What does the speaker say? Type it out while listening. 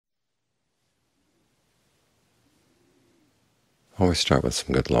Always start with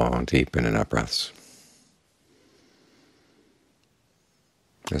some good long, deep in and out breaths,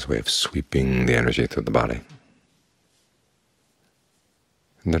 as a way of sweeping the energy through the body.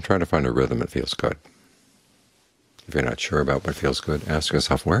 And then try to find a rhythm that feels good. If you're not sure about what feels good, ask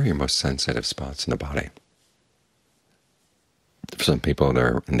yourself, where are your most sensitive spots in the body? For some people,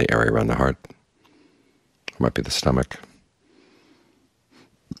 they're in the area around the heart. It might be the stomach.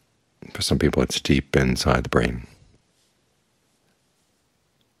 For some people, it's deep inside the brain.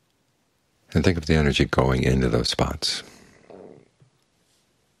 And think of the energy going into those spots.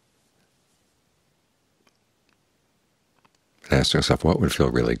 And ask yourself, what would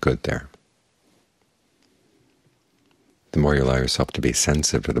feel really good there? The more you allow yourself to be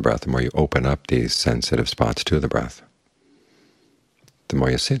sensitive to the breath, the more you open up these sensitive spots to the breath, the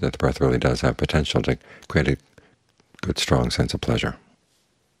more you see that the breath really does have potential to create a good, strong sense of pleasure.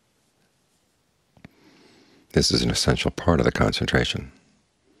 This is an essential part of the concentration.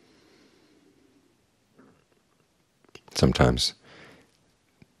 Sometimes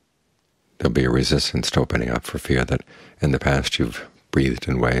there'll be a resistance to opening up for fear that in the past you've breathed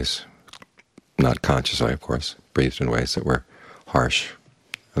in ways, not consciously of course, breathed in ways that were harsh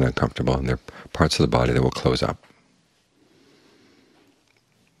and uncomfortable, and there are parts of the body that will close up.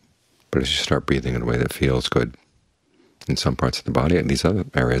 But as you start breathing in a way that feels good in some parts of the body, these other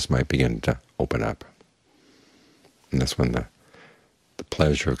areas might begin to open up. And that's when the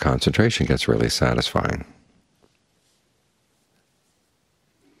pleasure of concentration gets really satisfying.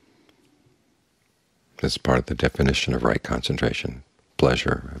 This is part of the definition of right concentration: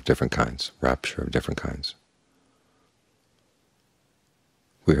 pleasure of different kinds, rapture of different kinds.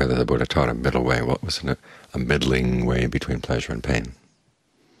 We hear that the Buddha taught a middle way. Well, it wasn't a middling way between pleasure and pain.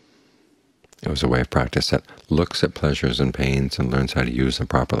 It was a way of practice that looks at pleasures and pains and learns how to use them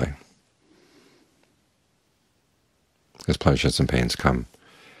properly. Because pleasures and pains come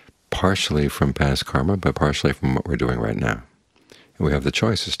partially from past karma, but partially from what we're doing right now. And we have the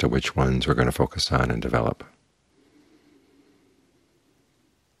choice as to which ones we're going to focus on and develop.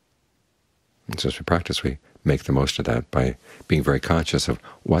 And so as we practice, we make the most of that by being very conscious of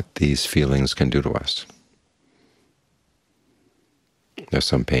what these feelings can do to us. There's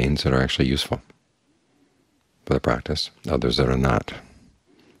some pains that are actually useful for the practice, others that are not.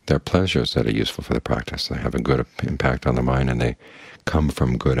 There are pleasures that are useful for the practice. They have a good impact on the mind, and they come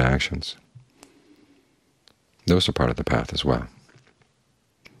from good actions. Those are part of the path as well.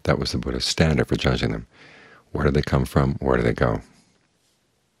 That was the Buddha's standard for judging them. Where do they come from? Where do they go?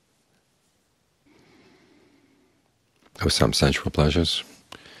 There were some sensual pleasures.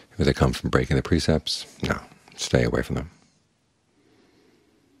 Do they come from breaking the precepts? No. Stay away from them.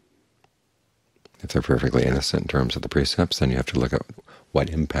 If they're perfectly innocent in terms of the precepts, then you have to look at what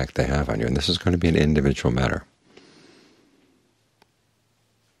impact they have on you. And this is going to be an individual matter.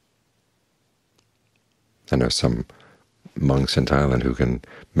 I know some monks in Thailand who can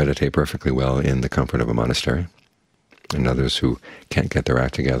meditate perfectly well in the comfort of a monastery, and others who can't get their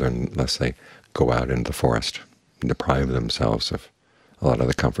act together unless they go out into the forest and deprive themselves of a lot of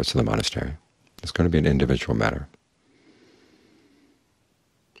the comforts of the monastery. It's going to be an individual matter.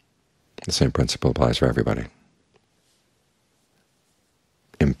 The same principle applies for everybody.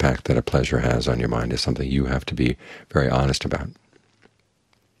 Impact that a pleasure has on your mind is something you have to be very honest about.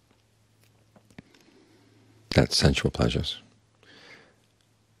 That's sensual pleasures.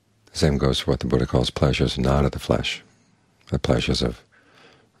 The same goes for what the Buddha calls pleasures not of the flesh, the pleasures of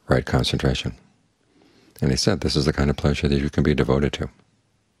right concentration. And he said this is the kind of pleasure that you can be devoted to,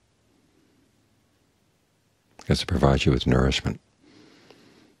 because it provides you with nourishment.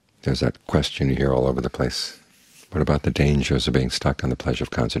 There's that question you hear all over the place. What about the dangers of being stuck on the pleasure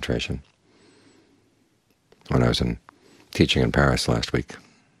of concentration? When I was teaching in Paris last week,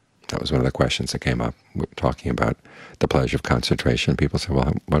 that was one of the questions that came up. We were talking about the pleasure of concentration. People said,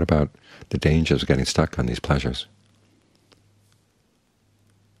 well, what about the dangers of getting stuck on these pleasures?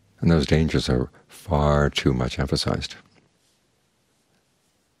 And those dangers are far too much emphasized.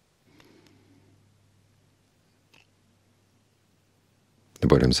 The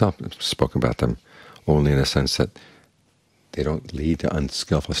Buddha himself spoke about them only in the sense that they don't lead to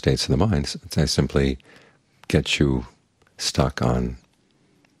unskillful states of the mind. They simply get you stuck on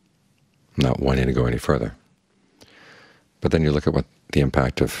not wanting to go any further. But then you look at what the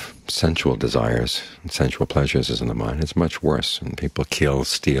impact of sensual desires and sensual pleasures is in the mind. It's much worse. And people kill,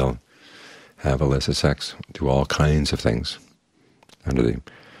 steal, have illicit sex, do all kinds of things under the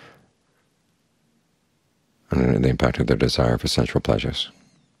impact of their desire for sensual pleasures.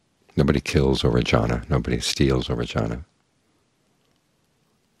 Nobody kills over jhana. Nobody steals over jhana.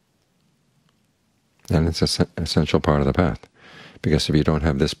 And it's an essential part of the path. Because if you don't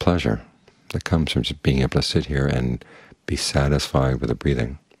have this pleasure that comes from just being able to sit here and be satisfied with the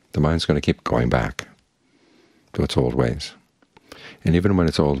breathing, the mind's going to keep going back to its old ways. And even when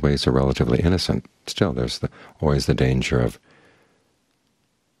its old ways are relatively innocent, still there's always the danger of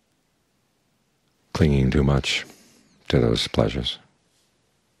clinging too much to those pleasures.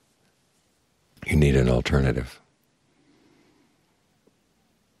 You need an alternative.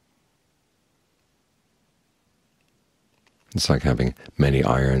 It's like having many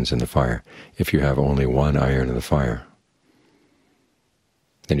irons in the fire. If you have only one iron in the fire,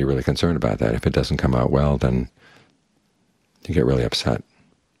 then you're really concerned about that. If it doesn't come out well, then you get really upset.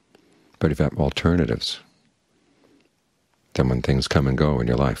 But if you have alternatives, then when things come and go in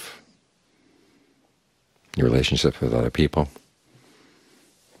your life, your relationships with other people,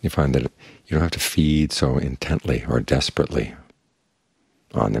 you find that you don't have to feed so intently or desperately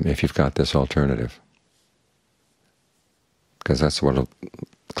on them if you've got this alternative. Because that's what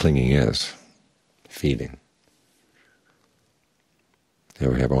clinging is, feeding.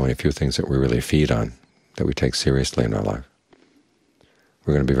 And we have only a few things that we really feed on, that we take seriously in our life.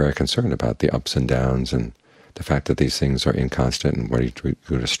 We're going to be very concerned about the ups and downs and the fact that these things are inconstant, and what do we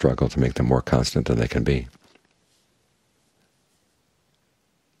do to struggle to make them more constant than they can be.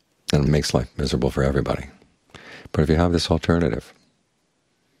 And it makes life miserable for everybody. But if you have this alternative,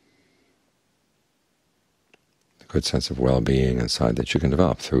 good sense of well-being inside that you can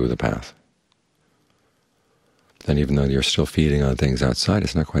develop through the path, then even though you're still feeding on things outside,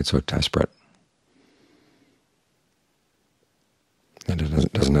 it's not quite so desperate. And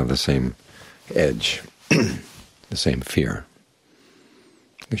it doesn't have the same edge, the same fear.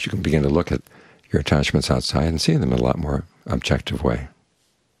 Because you can begin to look at your attachments outside and see them in a lot more objective way.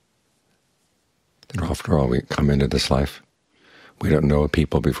 And after all, we come into this life, we don't know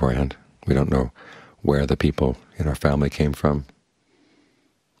people beforehand. We don't know where the people in our family came from,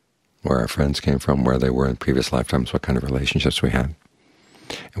 where our friends came from, where they were in previous lifetimes, what kind of relationships we had,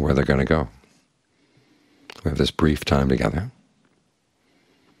 and where they're going to go. We have this brief time together.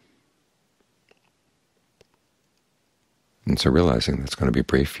 And so realizing that's going to be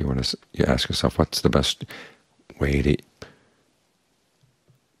brief, you ask yourself, what's the best way to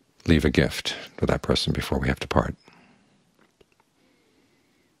leave a gift to that person before we have to part?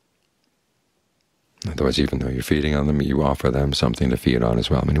 Otherwise, even though you're feeding on them, you offer them something to feed on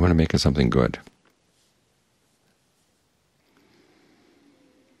as well. I mean, you want to make it something good.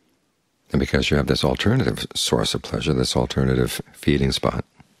 And because you have this alternative source of pleasure, this alternative feeding spot,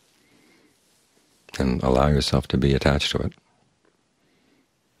 and allow yourself to be attached to it.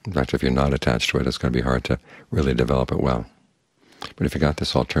 In fact, if you're not attached to it, it's going to be hard to really develop it well. But if you got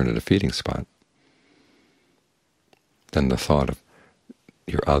this alternative feeding spot, then the thought of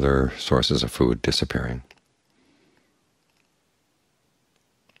your other sources of food disappearing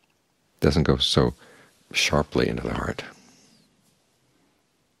doesn't go so sharply into the heart.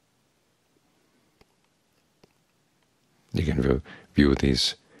 You can view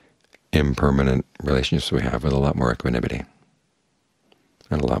these impermanent relationships we have with a lot more equanimity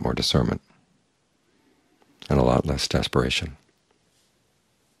and a lot more discernment and a lot less desperation.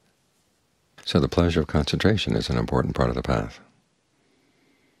 So the pleasure of concentration is an important part of the path.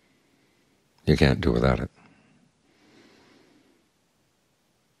 You can't do without it.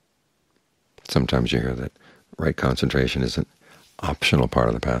 Sometimes you hear that right concentration is an optional part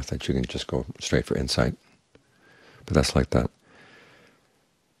of the path, that you can just go straight for insight. But that's like that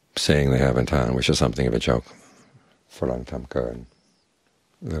saying they have in town, which is something of a joke, Tamka, and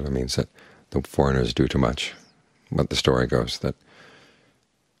that means that the foreigners do too much. But the story goes that,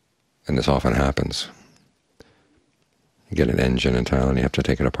 and this often happens, you get an engine in town and you have to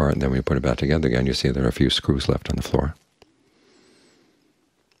take it apart, and then when you put it back together again, you see there are a few screws left on the floor.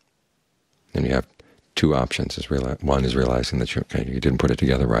 And you have two options. One is realizing that you didn't put it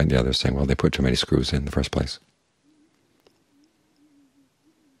together right, and the other is saying, well, they put too many screws in the first place.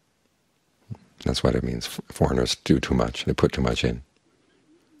 That's what it means. Foreigners do too much. They put too much in.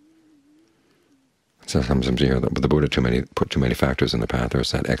 So sometimes you hear that the Buddha put too many factors in the path.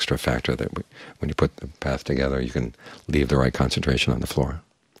 There's that extra factor that when you put the path together, you can leave the right concentration on the floor.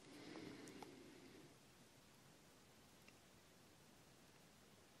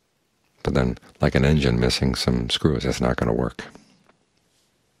 But then, like an engine missing some screws, it's not going to work.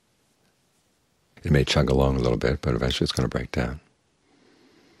 It may chug along a little bit, but eventually it's going to break down.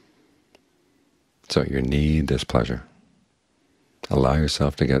 So you need this pleasure. Allow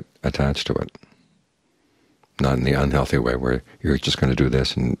yourself to get attached to it. Not in the unhealthy way where you're just going to do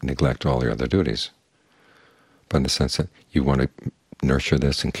this and neglect all your other duties, but in the sense that you want to nurture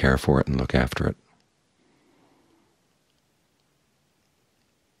this and care for it and look after it.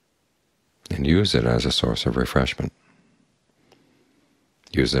 and use it as a source of refreshment.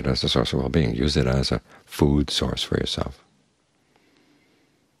 Use it as a source of well-being. Use it as a food source for yourself.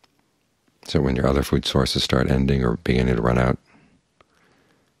 So when your other food sources start ending or beginning to run out,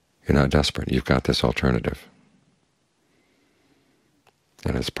 you're not desperate. You've got this alternative.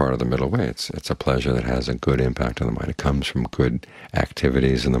 And it's part of the middle way. It's a pleasure that has a good impact on the mind. It comes from good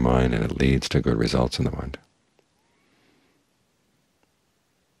activities in the mind, and it leads to good results in the mind.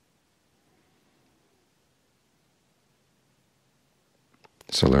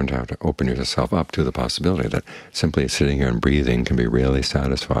 So learn how to open yourself up to the possibility that simply sitting here and breathing can be really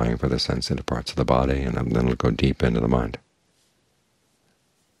satisfying for the sensitive parts of the body, and then it'll go deep into the mind.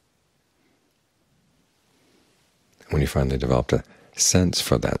 When you finally develop a sense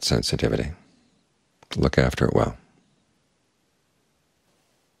for that sensitivity, look after it well.